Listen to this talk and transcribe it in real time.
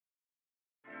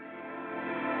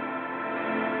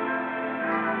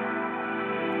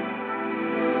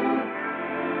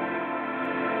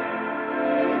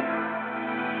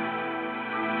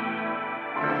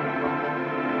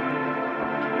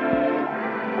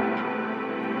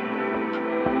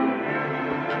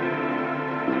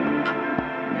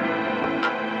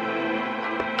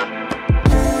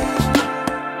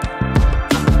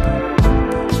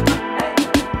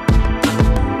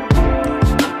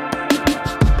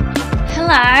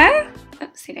Hello,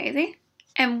 oopsie daisy,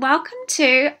 and welcome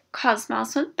to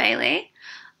Cosmos with Bailey.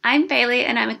 I'm Bailey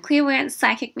and I'm a clairvoyant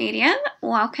psychic medium.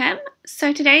 Welcome.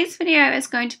 So today's video is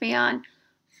going to be on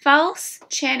false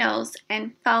channels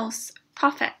and false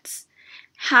prophets.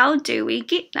 How do we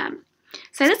get them?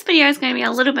 So this video is going to be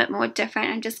a little bit more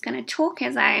different. I'm just going to talk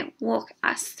as I walk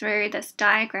us through this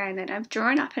diagram that I've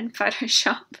drawn up in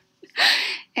Photoshop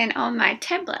and on my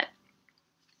tablet.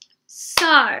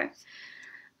 So,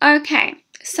 okay,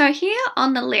 so here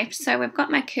on the left, so we've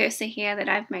got my cursor here that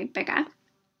I've made bigger.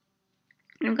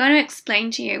 I'm going to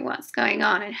explain to you what's going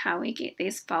on and how we get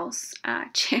these false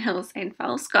channels and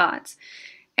false gods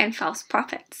and false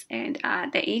prophets and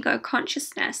the ego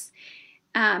consciousness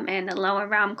and the lower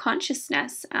realm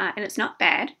consciousness, and it's not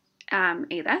bad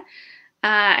either.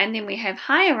 And then we have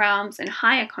higher realms and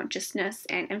higher consciousness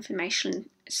and information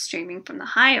streaming from the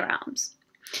higher realms.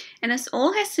 And this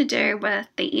all has to do with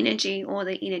the energy or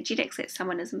the energetics that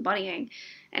someone is embodying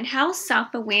and how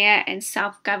self-aware and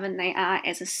self-governed they are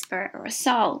as a spirit or a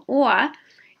soul. Or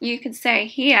you could say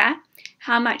here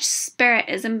how much spirit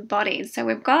is embodied. So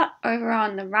we've got over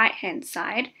on the right-hand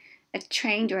side a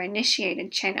trained or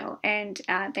initiated channel, and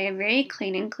they are very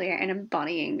clean and clear and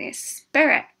embodying their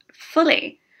spirit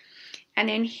fully. And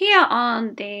then here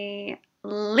on the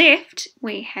left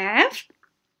we have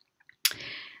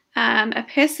a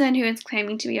person who is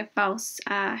claiming to be a false,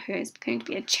 who is claiming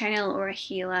to be a channel or a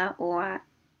healer or,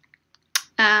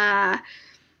 or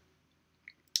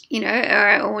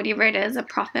whatever it is, a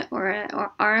prophet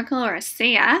or oracle or a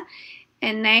seer,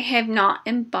 and they have not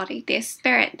embodied their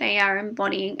spirit. They are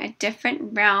embodying a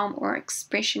different realm or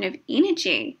expression of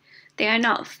energy. They are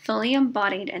not fully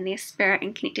embodied in their spirit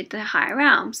and connected to the higher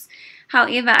realms.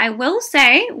 However, I will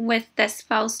say with this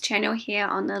false channel here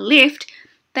on the left,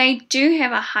 they do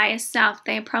have a higher self.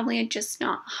 They probably are just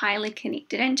not highly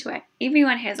connected into it.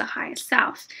 Everyone has a higher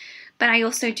self. But I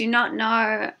also do not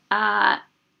know,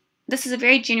 this is a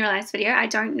very generalized video. I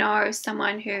don't know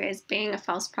someone who is being a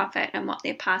false prophet and what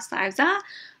their past lives are.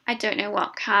 I don't know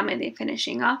what karma they're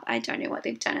finishing off. I don't know what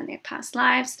they've done in their past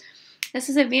lives. This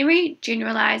is a very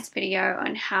generalized video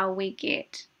on how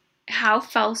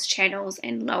false channels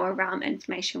and lower realm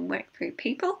information work through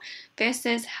people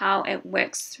versus how it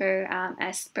works through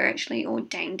a spiritually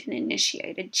ordained and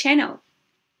initiated channel.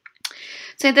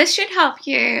 So this should help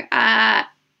you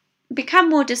become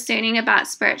more discerning about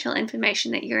spiritual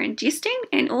information that you're ingesting,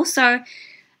 and also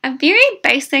a very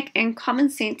basic and common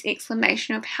sense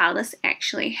explanation of how this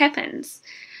actually happens.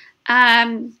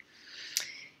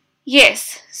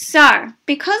 Yes, so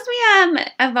because we are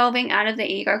evolving out of the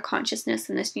ego consciousness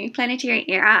in this new planetary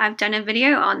era, I've done a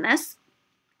video on this,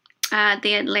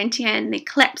 the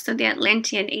collapse of the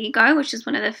Atlantean ego, which is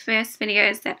one of the first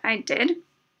videos that I did.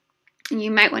 And you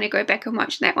might want to go back and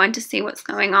watch that one to see what's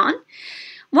going on.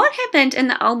 What happened in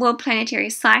the old world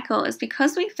planetary cycle is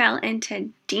because we fell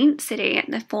into density at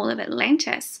the fall of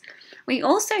Atlantis, we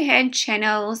also had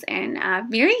channels and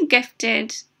very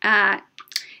gifted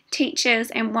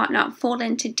teachers and whatnot fall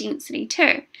into density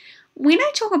too. When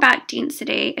I talk about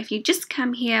density, if you just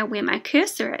come here where my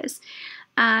cursor is,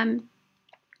 density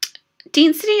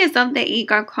is of the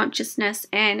ego consciousness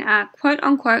and quote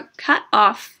unquote cut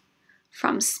off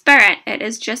from spirit. It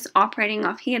is just operating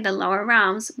off here, the lower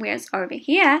realms, whereas over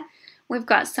here we've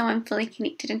got someone fully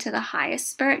connected into the higher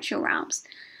spiritual realms.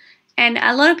 And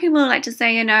a lot of people like to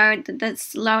say, that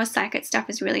this lower psychic stuff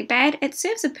is really bad. It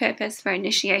serves a purpose for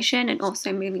initiation and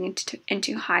also moving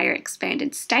into higher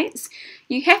expanded states.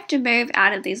 You have to move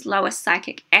out of these lower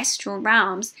psychic astral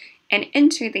realms and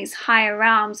into these higher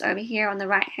realms over here on the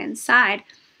right hand side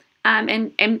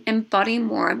and embody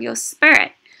more of your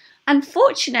spirit.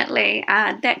 Unfortunately,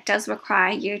 that does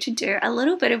require you to do a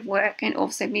little bit of work and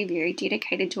also be very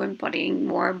dedicated to embodying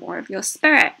more and more of your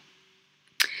spirit.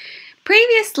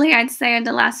 Previously, I'd say in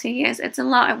the last few years, it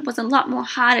was a lot more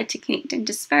harder to connect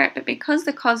into spirit, but because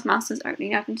the cosmos is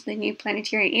opening up into the new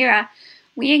planetary era,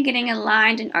 we are getting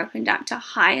aligned and opened up to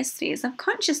higher spheres of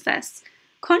consciousness.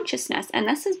 And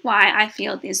this is why I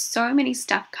feel there's so many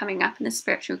stuff coming up in the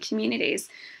spiritual communities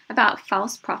about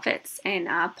false prophets and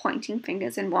pointing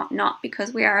fingers and whatnot,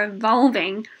 because we are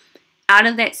evolving out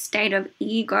of that state of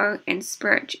ego and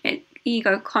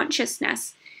ego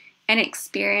consciousness and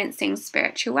experiencing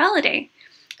spirituality.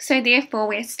 So therefore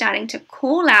we're starting to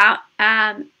call out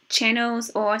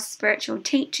channels or spiritual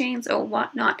teachings or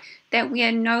whatnot that we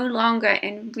are no longer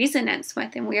in resonance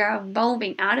with, and we are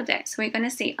evolving out of that. So we're going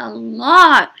to see a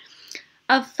lot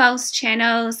of false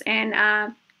channels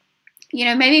and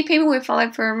maybe people we've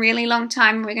followed for a really long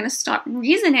time, and we're going to stop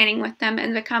resonating with them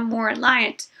and become more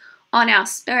reliant on our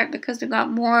spirit because we've got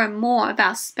more and more of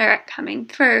our spirit coming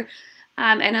through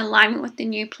in alignment with the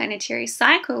new planetary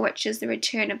cycle, which is the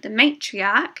return of the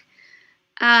matriarch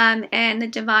and the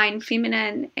divine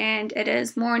feminine, and it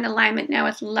is more in alignment now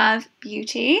with love,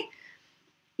 beauty.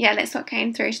 Yeah, that's what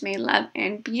came through to me, love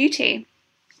and beauty.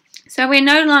 So we're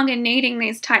no longer needing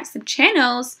these types of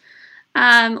channels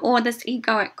or this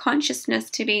egoic consciousness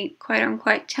to be, quote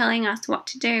unquote, telling us what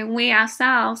to do. We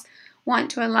ourselves want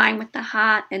to align with the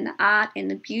heart and the art and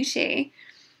the beauty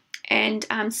and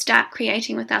start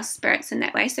creating with our spirits in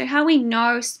that way. So how we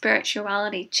know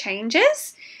spirituality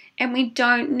changes, and we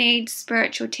don't need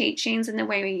spiritual teachings in the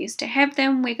way we used to have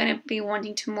them. We're going to be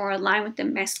wanting to more align with the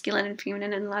masculine and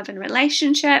feminine in love and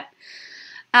relationship.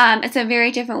 It's a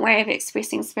very different way of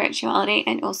expressing spirituality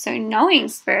and also knowing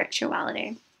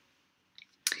spirituality.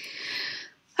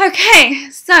 Okay,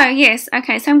 so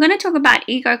I'm going to talk about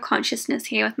ego consciousness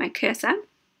here with my cursor.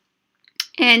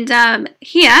 And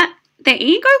here, the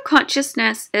ego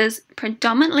consciousness is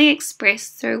predominantly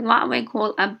expressed through what we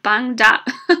call a bunged up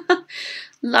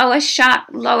lower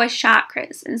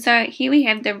chakras. And so here we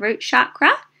have the root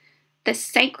chakra, the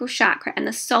sacral chakra, and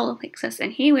the solar plexus.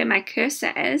 And here where my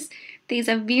cursor is, these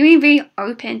are very, very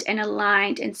opened and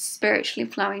aligned and spiritually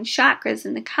flowing chakras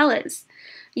in the colors.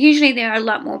 Usually they're a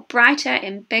lot more brighter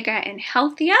and bigger and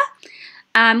healthier.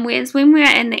 Whereas when we're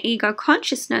in the ego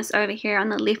consciousness over here on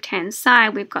the left hand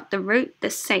side, we've got the root, the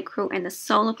sacral, and the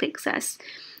solar plexus.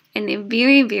 And they're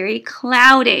very, very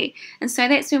cloudy. And so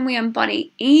that's when we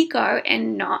embody ego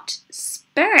and not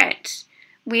spirit.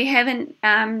 We haven't,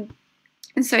 and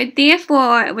so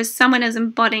therefore, when someone is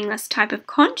embodying this type of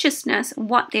consciousness,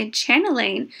 what they're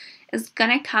channeling is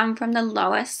going to come from the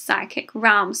lower psychic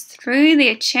realms through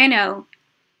their channel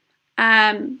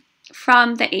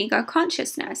from the ego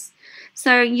consciousness.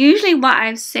 So usually what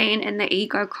I've seen in the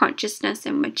ego consciousness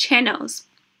and with channels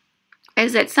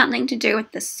is it's something to do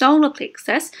with the solar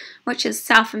plexus, which is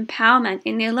self-empowerment,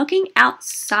 and they're looking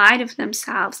outside of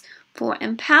themselves for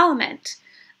empowerment.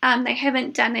 They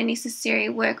haven't done the necessary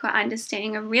work or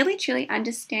understanding of really truly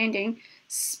understanding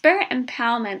spirit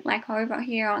empowerment, like over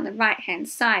here on the right hand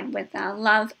side with our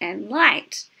love and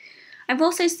light. I've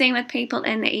also seen with people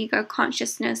in the ego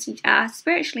consciousness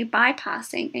spiritually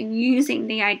bypassing and using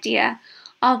the idea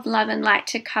of love and light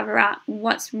to cover up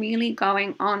what's really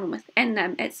going on within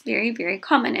them. It's very, very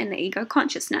common in the ego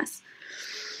consciousness.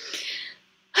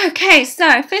 Okay,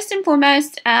 so first and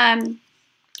foremost,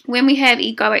 when we have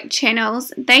egoic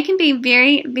channels, they can be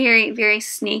very, very, very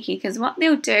sneaky, because what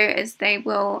they'll do is they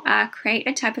will create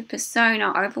a type of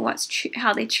persona over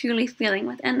how they're truly feeling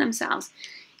within themselves.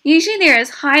 Usually there is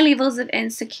high levels of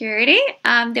insecurity.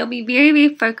 They'll be very,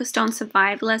 very focused on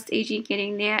survivalist, e.g.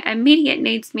 getting their immediate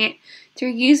needs met through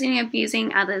using and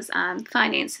abusing others'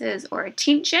 finances or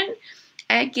attention.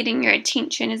 Getting your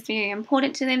attention is very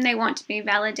important to them. They want to be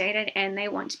validated and they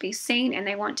want to be seen, and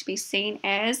they want to be seen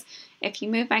as, if you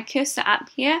move my cursor up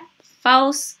here,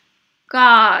 false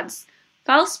gods,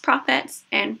 false prophets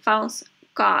and false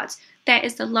gods. That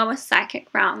is the lower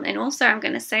psychic realm. And also I'm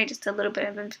going to say just a little bit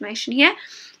of information here.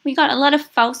 We got a lot of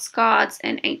false gods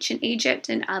in ancient Egypt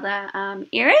and other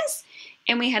eras.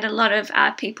 And we had a lot of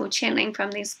people channeling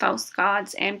from these false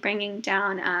gods and bringing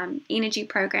down energy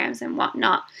programs and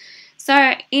whatnot.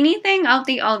 So anything of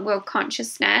the old world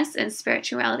consciousness and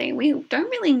spirituality, we don't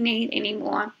really need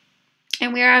anymore.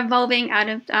 And we are evolving out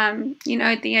of,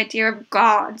 the idea of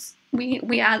gods.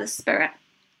 We are the spirit.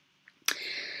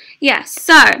 Yeah,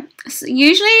 so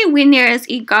usually when there is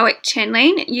egoic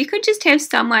channeling, you could just have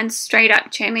someone straight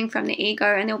up channeling from the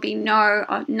ego, and there'll be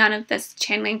none of this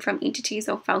channeling from entities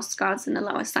or false gods in the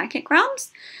lower psychic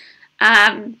realms.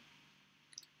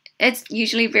 It's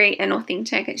usually very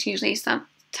inauthentic. It's usually some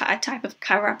a type of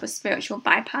cover-up of spiritual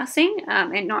bypassing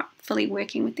and not fully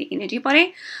working with the energy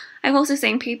body. I've also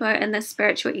seen people in the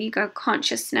spiritual ego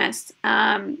consciousness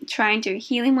try and do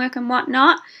healing work and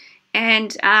whatnot,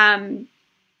 and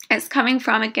it's coming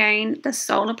from, again, the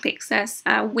solar plexus,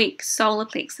 weak solar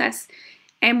plexus,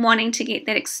 and wanting to get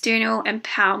that external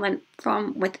empowerment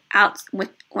from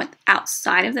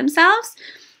outside of themselves.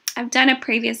 I've done a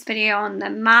previous video on the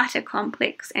martyr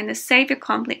complex and the savior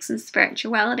complex in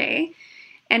spirituality,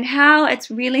 and how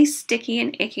it's really sticky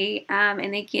and icky, and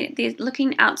they're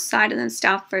looking outside of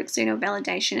themselves for external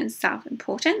validation and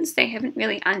self-importance. They haven't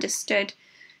really understood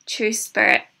true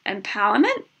spirit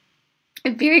empowerment.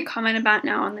 Very common about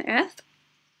now on the earth.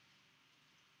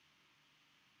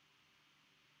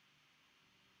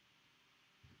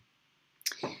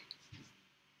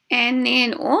 And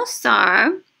then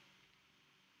also,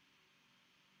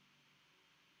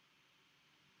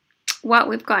 what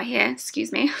we've got here,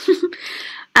 excuse me.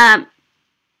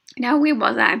 Now, where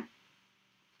was I?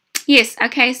 Yes,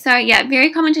 okay, so yeah,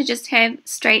 very common to just have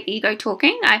straight ego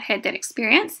talking. I've had that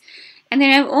experience. And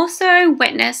then I've also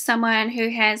witnessed someone who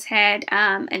has had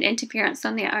an interference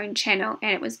on their own channel,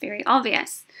 and it was very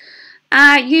obvious.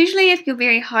 Usually if you're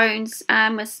very honed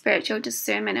with spiritual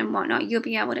discernment and whatnot, you'll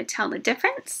be able to tell the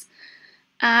difference.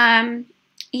 Yeah,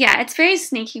 it's very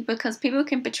sneaky because people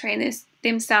can portray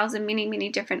themselves in many, many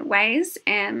different ways,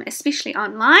 especially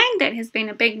online. That has been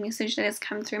a big message that has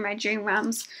come through my dream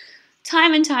realms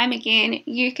time and time again.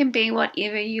 You can be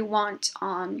whatever you want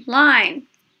online.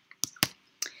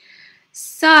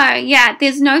 So, yeah,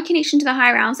 there's no connection to the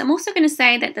higher realms. I'm also going to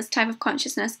say that this type of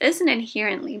consciousness isn't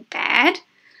inherently bad,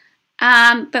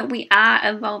 but we are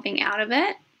evolving out of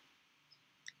it.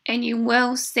 And you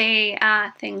will see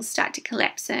things start to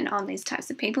collapse in on these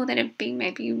types of people that have been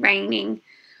maybe reigning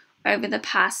over the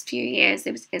past few years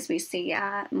as we see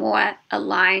more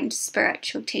aligned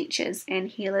spiritual teachers and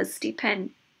healers step in.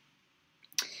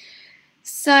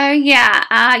 So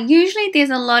yeah, usually there's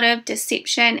a lot of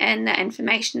deception in the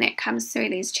information that comes through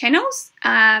these channels.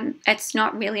 It's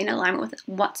not really in alignment with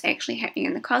what's actually happening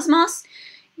in the cosmos.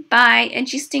 By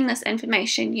ingesting this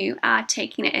information, you are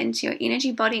taking it into your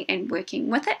energy body and working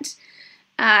with it.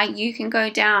 You can go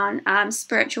down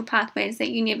spiritual pathways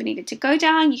that you never needed to go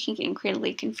down. You can get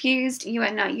incredibly confused.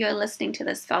 You're listening to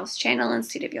this false channel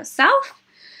instead of yourself.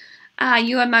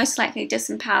 You are most likely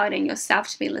disempowered in yourself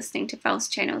to be listening to false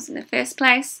channels in the first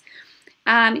place.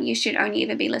 You should only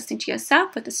ever be listening to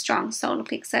yourself with a strong solar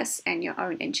plexus and your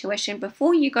own intuition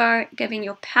before you go giving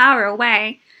your power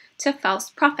away to false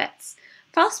prophets.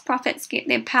 False prophets get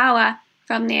their power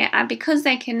from there because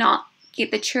they cannot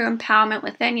get the true empowerment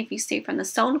within. If you see from the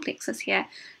solar plexus here,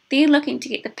 they're looking to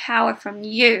get the power from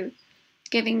you,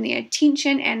 giving their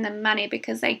attention and the money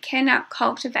because they cannot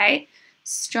cultivate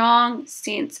strong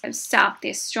sense of self.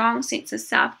 Their strong sense of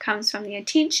self comes from the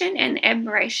attention and the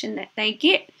admiration that they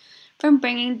get from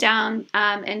bringing down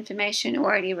information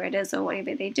or whatever it is or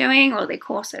whatever they're doing or their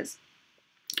courses.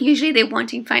 Usually they're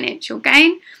wanting financial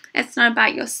gain. It's not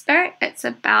about your spirit, it's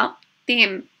about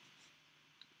them.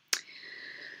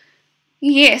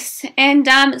 Yes, and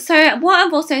so what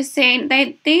I've also seen,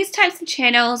 these types of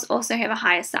channels also have a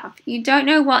higher self. You don't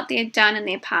know what they've done in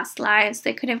their past lives.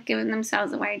 They could have given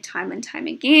themselves away time and time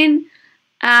again.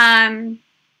 They're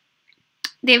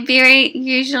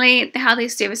usually how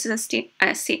these services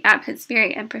are set up, it's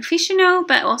very unprofessional,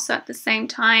 but also at the same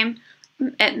time,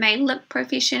 it may look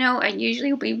professional. It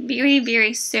usually will be very,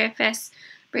 very surface,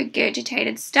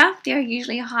 regurgitated stuff. There are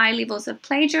usually high levels of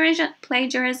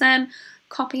plagiarism,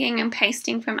 copying and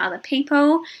pasting from other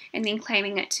people, and then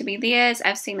claiming it to be theirs.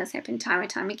 I've seen this happen time and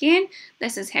time again.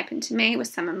 This has happened to me with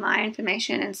some of my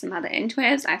information and some other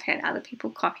intuitives. I've had other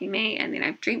people copy me, and then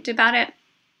I've dreamt about it.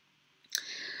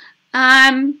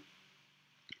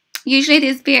 Usually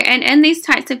there's and in these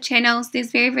types of channels,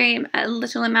 there's very, very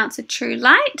little amounts of true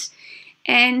light.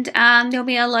 And there'll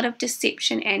be a lot of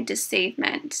deception and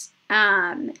deceivement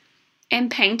and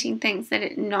painting things that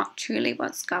are not truly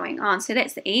what's going on. So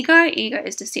that's the ego. Ego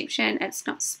is deception. It's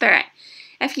not spirit.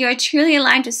 If you're truly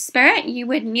aligned with spirit, you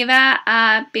would never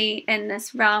be in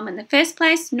this realm in the first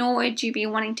place, nor would you be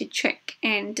wanting to trick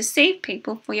and deceive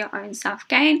people for your own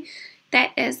self-gain.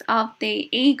 That is of the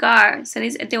ego. So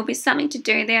there'll be something to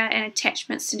do there and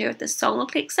attachments to do with the solar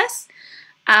plexus.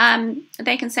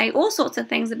 They can say all sorts of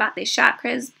things about their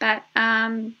chakras, but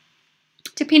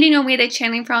depending on where they're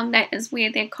channeling from, that is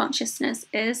where their consciousness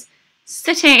is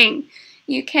sitting.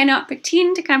 You cannot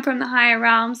pretend to come from the higher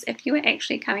realms if you are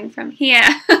actually coming from here.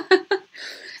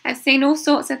 I've seen all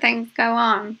sorts of things go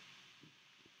on.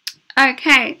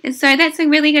 Okay, and so that's a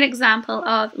really good example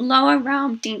of lower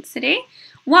realm density.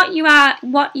 What you are,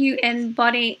 what you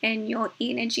embody in your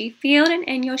energy field and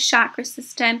in your chakra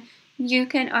system, you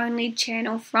can only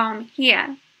channel from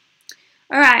here.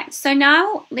 Alright, so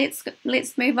now let's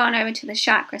move on over to the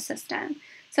chakra system.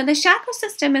 So the chakra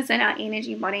system is in our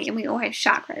energy body, and we all have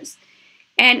chakras.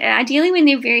 And ideally when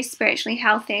they're very spiritually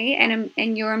healthy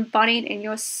and you're embodied and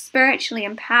you're spiritually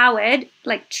empowered,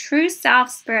 like true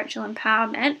self spiritual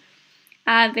empowerment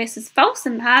versus false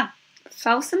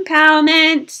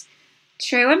empowerment,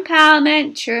 true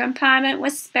empowerment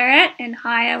with spirit in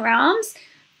higher realms,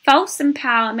 false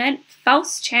empowerment,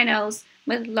 false channels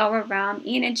with lower realm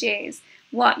energies.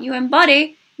 What you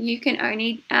embody, you can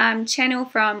only channel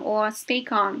from or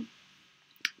speak on.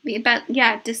 But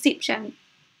yeah, deception.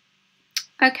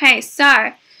 Okay,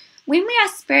 so when we are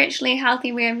spiritually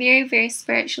healthy, we are very, very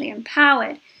spiritually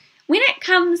empowered. When it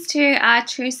comes to our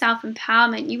true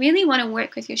self-empowerment, you really want to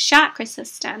work with your chakra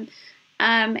system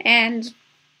and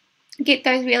get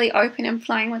those really open and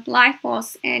flowing with life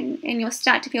force, and you'll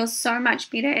start to feel so much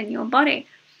better in your body.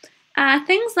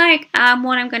 Things like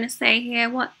what I'm going to say here,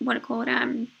 what are called,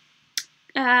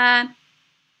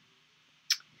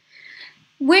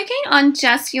 working on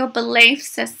just your belief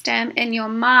system in your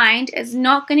mind is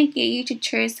not going to get you to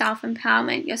true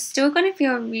self-empowerment. You're still going to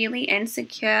feel really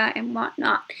insecure and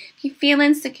whatnot. If you feel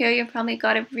insecure, you've probably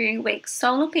got a very weak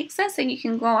solar plexus, and you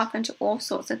can go off into all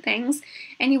sorts of things,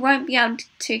 and you won't be able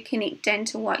to connect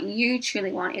into what you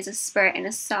truly want as a spirit and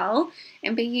a soul,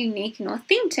 and be unique and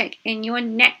authentic in your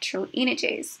natural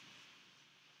energies.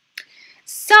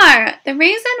 So the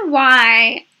reason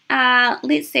why,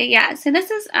 let's see, so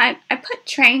this is, I put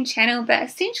trained channel, but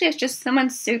essentially it's just someone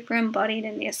super embodied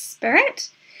in their spirit.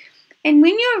 And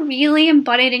when you're really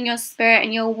embodied in your spirit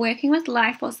and you're working with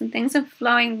life force and things are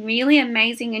flowing really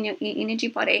amazing in your energy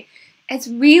body, it's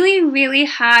really, really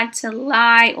hard to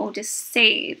lie or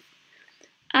deceive.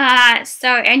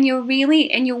 And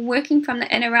you're working from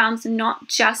the inner realms and not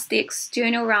just the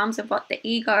external realms of what the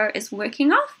ego is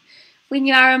working off. When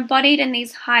you are embodied in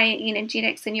these higher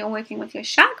energetics and you're working with your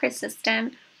chakra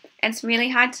system, it's really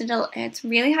hard to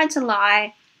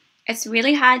lie. It's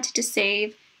really hard to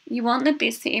deceive. You want the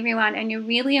best for everyone, and you're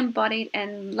really embodied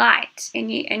in light,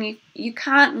 and you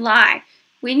can't lie.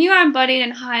 When you are embodied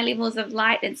in high levels of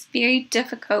light, it's very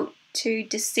difficult to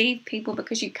deceive people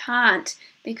because you can't,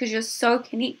 because you're so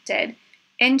connected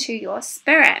into your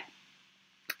spirit.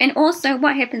 And also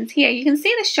what happens here, you can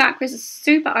see the chakras are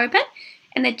super open,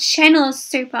 and the channel is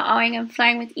super owing and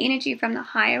flowing with energy from the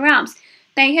higher realms.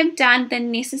 They have done the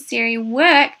necessary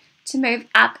work to move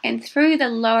up and through the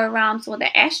lower realms or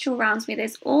the astral realms where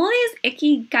there's all these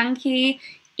icky, gunky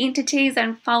entities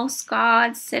and false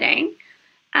gods sitting.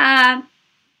 And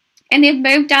they've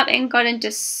moved up and gotten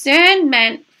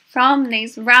discernment from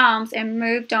these realms and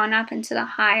moved on up into the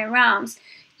higher realms.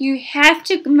 You have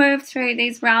to move through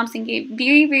these realms and get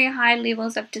very, very high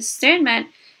levels of discernment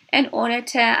in order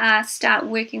to start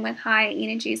working with higher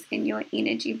energies in your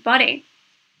energy body.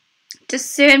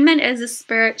 Discernment is a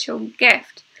spiritual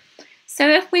gift. So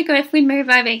if we move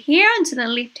over here onto the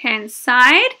left-hand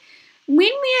side, when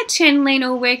we are channeling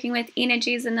or working with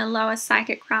energies in the lower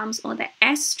psychic realms or the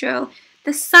astral,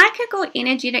 the psychic or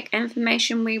energetic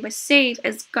information we receive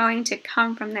is going to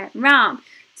come from that realm.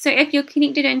 So if you're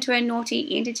connected into a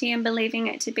naughty entity and believing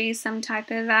it to be some type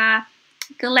of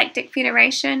galactic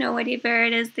federation or whatever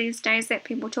it is these days that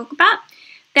people talk about,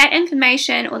 that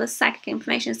information or the psychic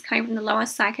information is coming from the lower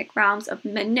psychic realms of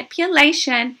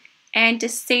manipulation and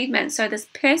deceivement. So this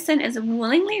person is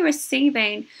willingly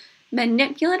receiving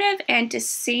manipulative and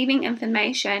deceiving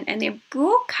information, and they're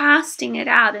broadcasting it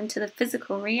out into the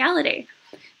physical reality.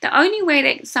 The only way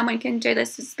that someone can do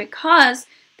this is because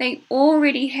they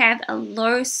already have a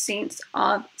low sense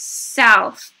of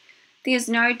self. There's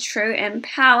no true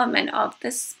empowerment of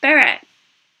the spirit.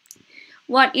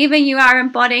 Whatever you are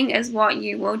embodying is what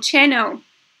you will channel.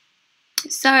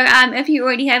 So if you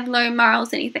already have low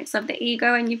morals and ethics of the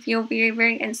ego and you feel very,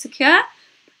 very insecure,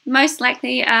 most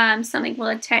likely something will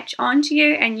attach onto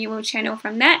you and you will channel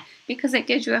from that because it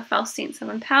gives you a false sense of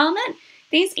empowerment.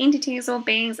 These entities or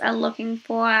beings are looking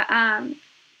for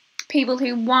people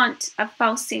who want a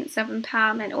false sense of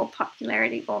empowerment or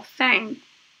popularity or fame.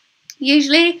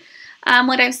 Usually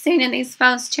what I've seen in these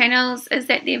false channels is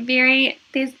that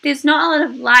there's not a lot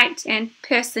of light and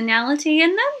personality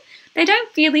in them. They don't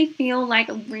really feel like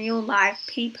real live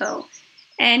people.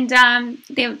 And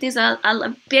there's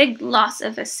a big loss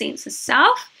of a sense of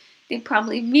self. They're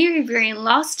probably very, very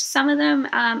lost, some of them.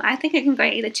 I think it can go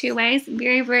either two ways.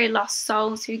 Very, very lost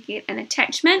souls who get an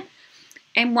attachment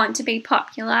and want to be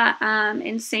popular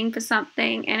and sing for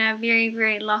something and are very,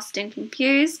 very lost and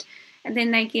confused. And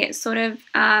then they get sort of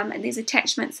these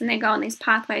attachments and they go on these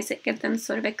pathways that give them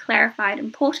sort of a clarified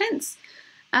importance.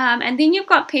 And then you've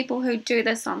got people who do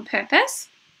this on purpose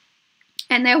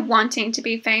and they're wanting to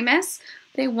be famous.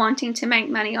 They're wanting to make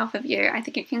money off of you. I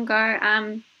think it can go,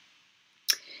 and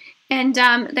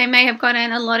they may have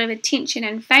gotten a lot of attention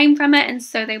and fame from it, and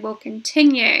so they will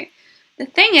continue. The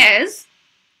thing is,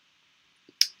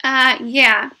 and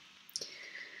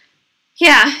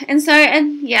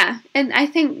I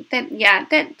think that,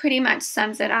 that pretty much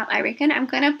sums it up, I reckon. I'm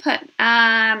going to put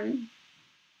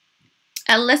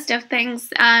a list of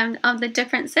things of the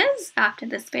differences after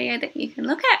this video that you can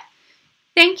look at.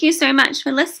 Thank you so much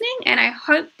for listening, and I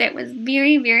hope that was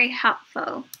very, very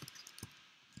helpful.